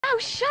Oh,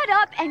 shut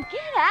up and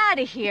get out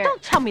of here.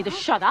 Don't tell me to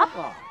shut up.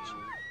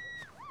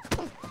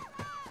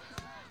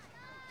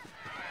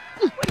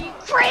 What are you,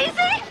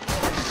 crazy?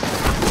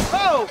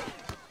 Oh!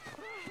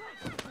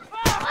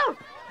 Oh.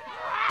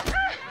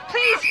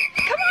 Please,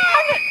 come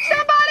on,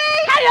 somebody!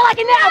 How do you like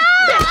it now?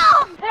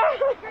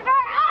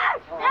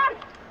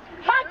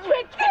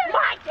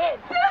 My kid!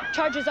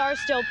 Charges are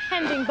still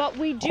pending, but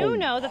we do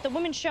know that the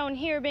woman shown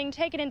here being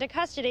taken into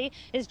custody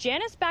is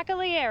Janice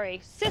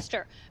Baccalieri,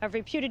 sister of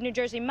reputed New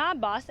Jersey mob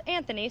boss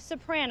Anthony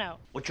Soprano.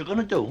 What you're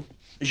gonna do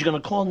is you're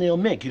gonna call Neil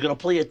Mink, you're gonna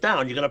play it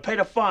down, you're gonna pay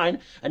the fine,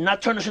 and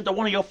not turn us into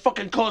one of your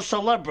fucking cause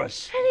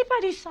celebras.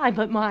 Anybody's side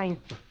but mine.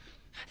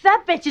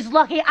 That bitch is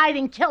lucky I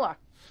didn't kill her.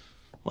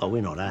 Well,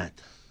 we know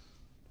that.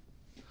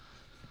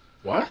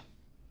 What?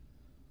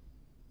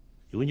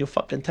 You in your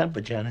fucking temper,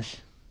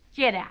 Janice.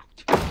 Get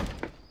out.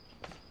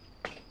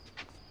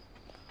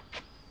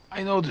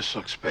 I know this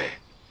looks bad.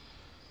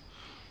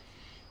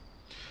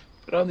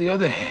 But on the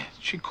other hand,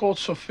 she called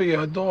Sophia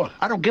her daughter.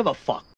 I don't give a fuck.